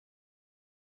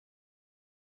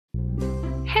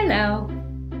Hello,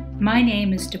 my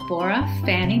name is Deborah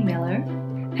Fanny Miller,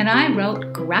 and I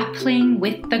wrote Grappling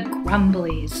with the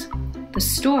Grumblies, the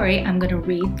story I'm going to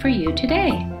read for you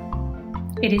today.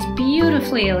 It is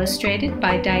beautifully illustrated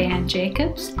by Diane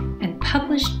Jacobs and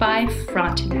published by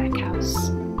Frontenac House.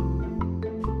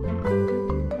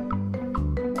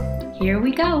 Here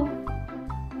we go.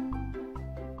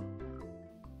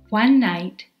 One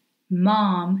night,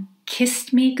 Mom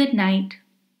kissed me goodnight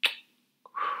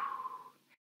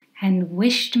and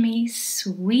wished me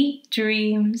sweet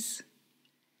dreams.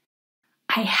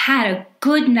 I had a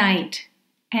good night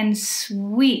and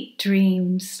sweet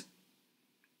dreams.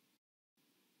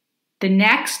 The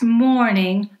next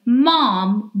morning,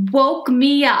 Mom woke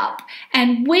me up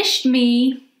and wished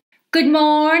me good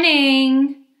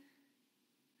morning.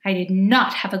 I did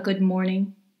not have a good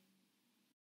morning.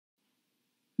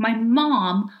 My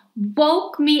mom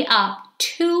woke me up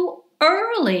too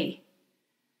early.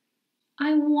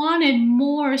 I wanted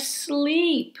more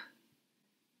sleep.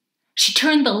 She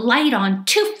turned the light on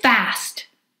too fast.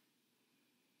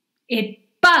 It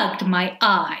bugged my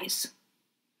eyes.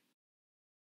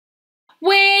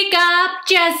 "Wake up,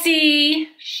 Jessie,"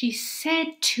 she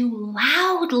said too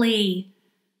loudly.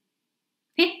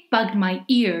 It bugged my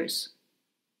ears.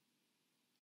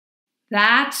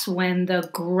 That's when the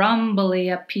Grumbly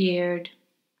appeared.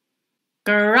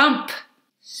 "Grump,"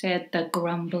 said the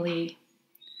Grumbly.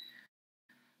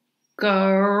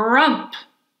 "Grump,"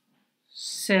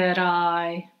 said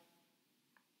I,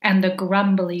 and the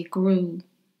Grumbly grew.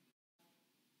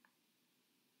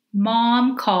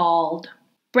 Mom called,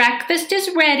 "Breakfast is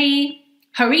ready.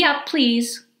 Hurry up,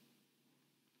 please."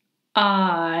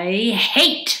 I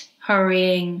hate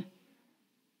hurrying.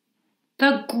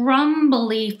 The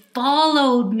Grumbly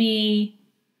followed me.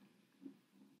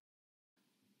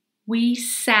 We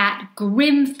sat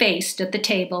grim-faced at the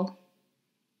table.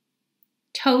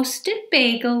 "Toasted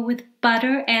bagel with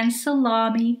butter and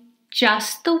salami,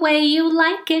 just the way you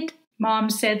like it," Mom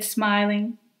said,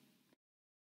 smiling.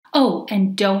 "Oh,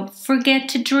 and don't forget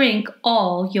to drink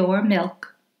all your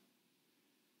milk."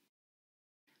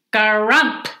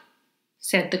 "Grump,"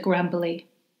 said the Grumbly.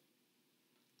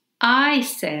 I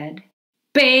said,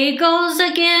 "Bagels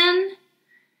again?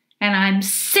 And I'm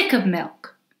sick of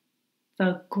milk."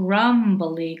 The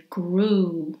Grumbly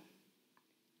grew.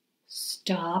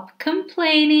 "Stop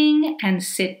complaining and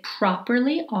sit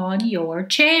properly on your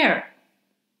chair."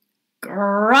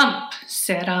 "Grump,"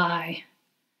 said I.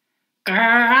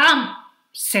 "Grump,"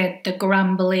 said the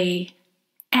Grumbly.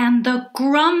 And the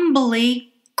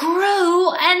Grumbly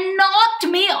grew and knocked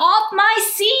me off my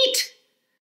seat.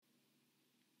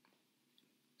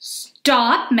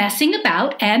 "Stop messing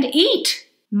about and eat,"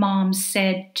 Mom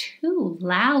said too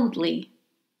loudly.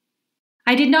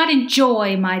 I did not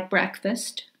enjoy my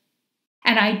breakfast,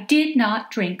 and I did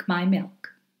not drink my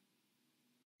milk.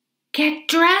 "Get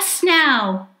dressed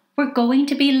now. We're going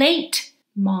to be late,"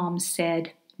 Mom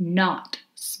said, not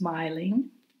smiling.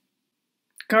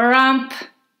 "Grump,"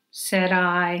 said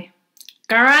I.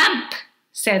 "Grump,"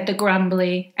 said the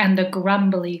Grumbly, and the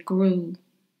Grumbly grew.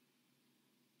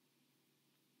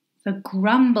 The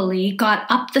Grumbly got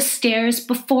up the stairs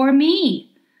before me.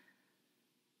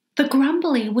 The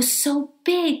Grumbly was so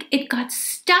big it got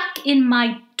stuck in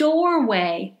my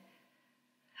doorway.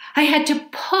 I had to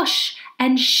push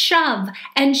and shove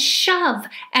and shove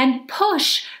and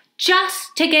push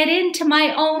just to get into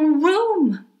my own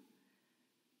room.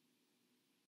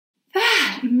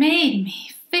 That made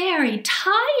me very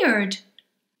tired.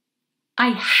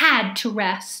 I had to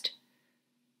rest.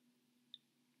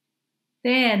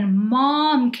 Then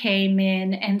Mom came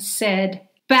in and said,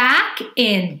 "Back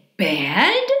in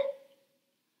bed?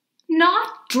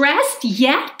 Not dressed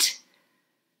yet?"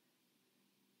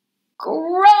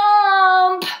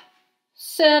 "Grump,"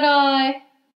 said I,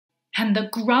 and the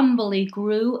Grumbly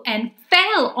grew and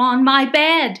fell on my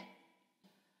bed.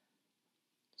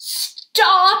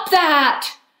 "Stop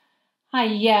that!" I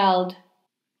yelled.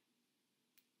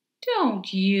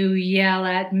 "Don't you yell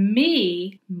at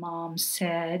me," Mom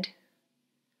said.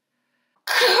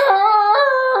 "Grump,"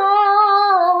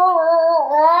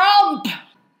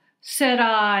 said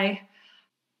I.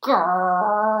 "Grump,"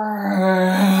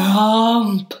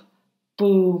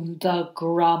 boomed the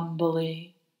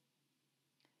Grumbly.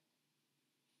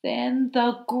 Then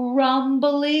the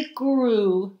Grumbly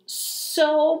grew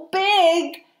so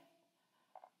big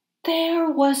there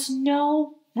was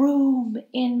no room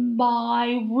in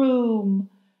my room.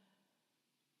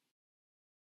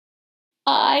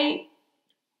 I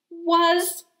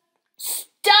was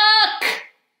stuck.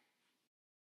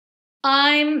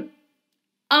 I'm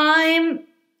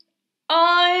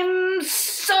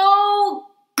so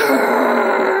grump.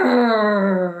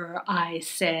 I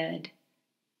said.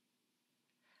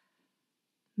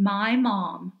 My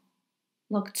mom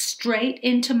looked straight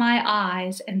into my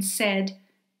eyes and said,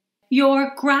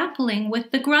 "You're grappling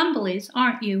with the Grumblies,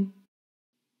 aren't you?"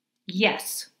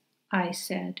 "Yes," I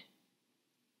said.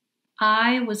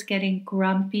 "I was getting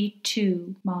grumpy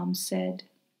too," Mom said.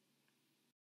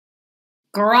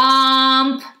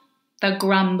 "Grump!" the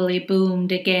Grumbly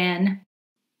boomed again.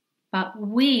 But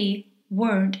we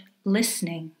weren't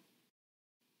listening.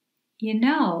 "You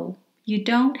know, you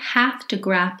don't have to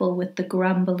grapple with the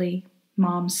Grumbly,"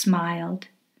 Mom smiled.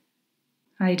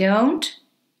 "I don't?"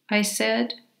 I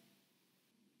said.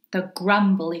 The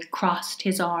Grumbly crossed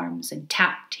his arms and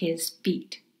tapped his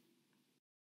feet.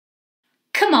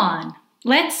 "Come on,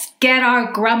 let's get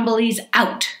our Grumblies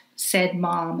out," said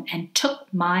Mom, and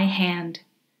took my hand.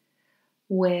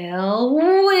 "We'll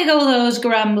wiggle those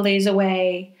Grumblies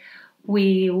away."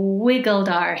 We wiggled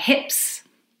our hips.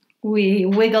 We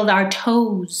wiggled our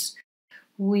toes.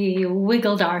 We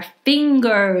wiggled our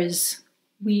fingers.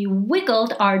 We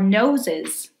wiggled our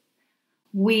noses.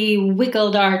 We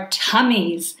wiggled our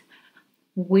tummies.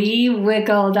 We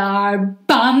wiggled our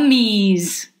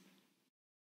bummies.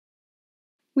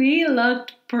 We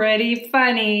looked pretty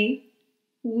funny.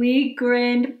 We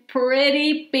grinned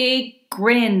pretty big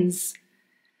grins.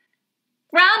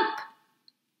 "Grump!"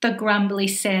 the Grumbly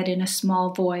said in a small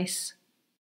voice.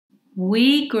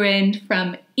 We grinned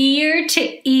from ear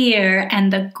to ear,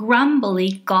 and the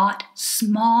Grumbly got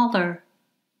smaller.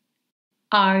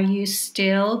 "Are you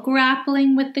still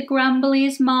grappling with the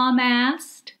Grumblies?" Mom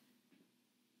asked.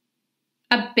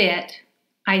 "A bit,"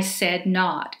 I said,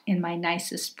 not in my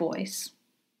nicest voice.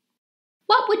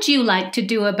 "What would you like to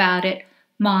do about it?"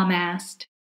 Mom asked.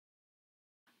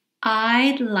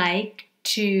 "I'd like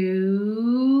to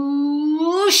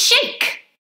shake."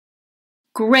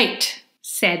 "Great,"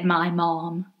 said my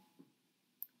mom.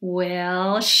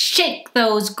 "We'll shake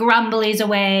those Grumblies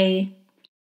away."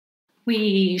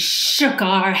 We shook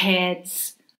our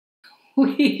heads.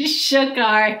 We shook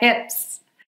our hips.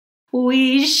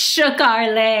 We shook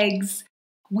our legs.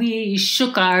 We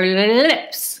shook our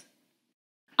lips.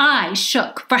 I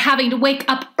shook for having to wake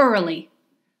up early.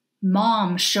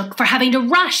 Mom shook for having to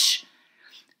rush.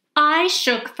 I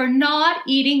shook for not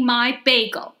eating my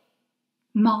bagel.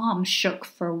 Mom shook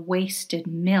for wasted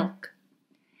milk.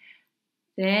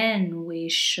 Then we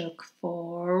shook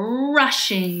for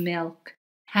rushing milk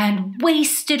and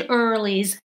wasted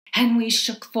earlies, and we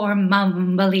shook for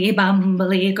mumbly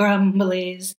bumbly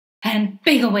grumblies and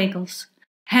bagel-wiggles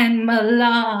and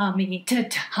malami to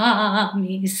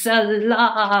Tommy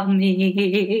salami.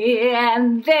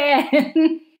 And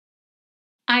then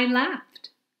I laughed.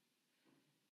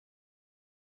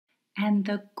 And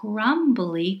the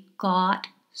Grumbly got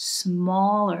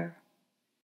smaller.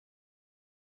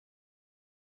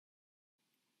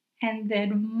 And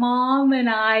then Mom and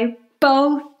I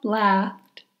both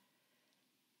laughed.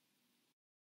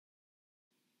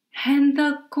 And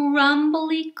the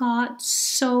Grumbly got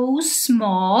so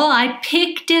small, I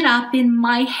picked it up in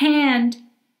my hand,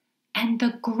 and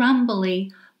the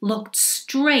Grumbly looked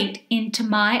straight into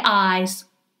my eyes.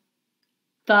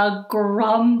 The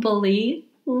Grumbly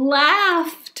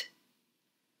laughed.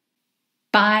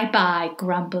 "Bye-bye,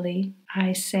 Grumbly,"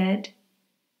 I said.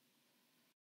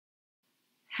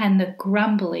 And the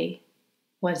Grumbly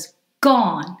was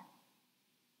gone.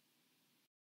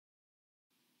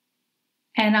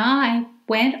 And I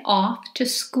went off to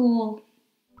school.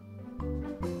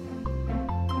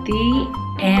 The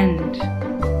end.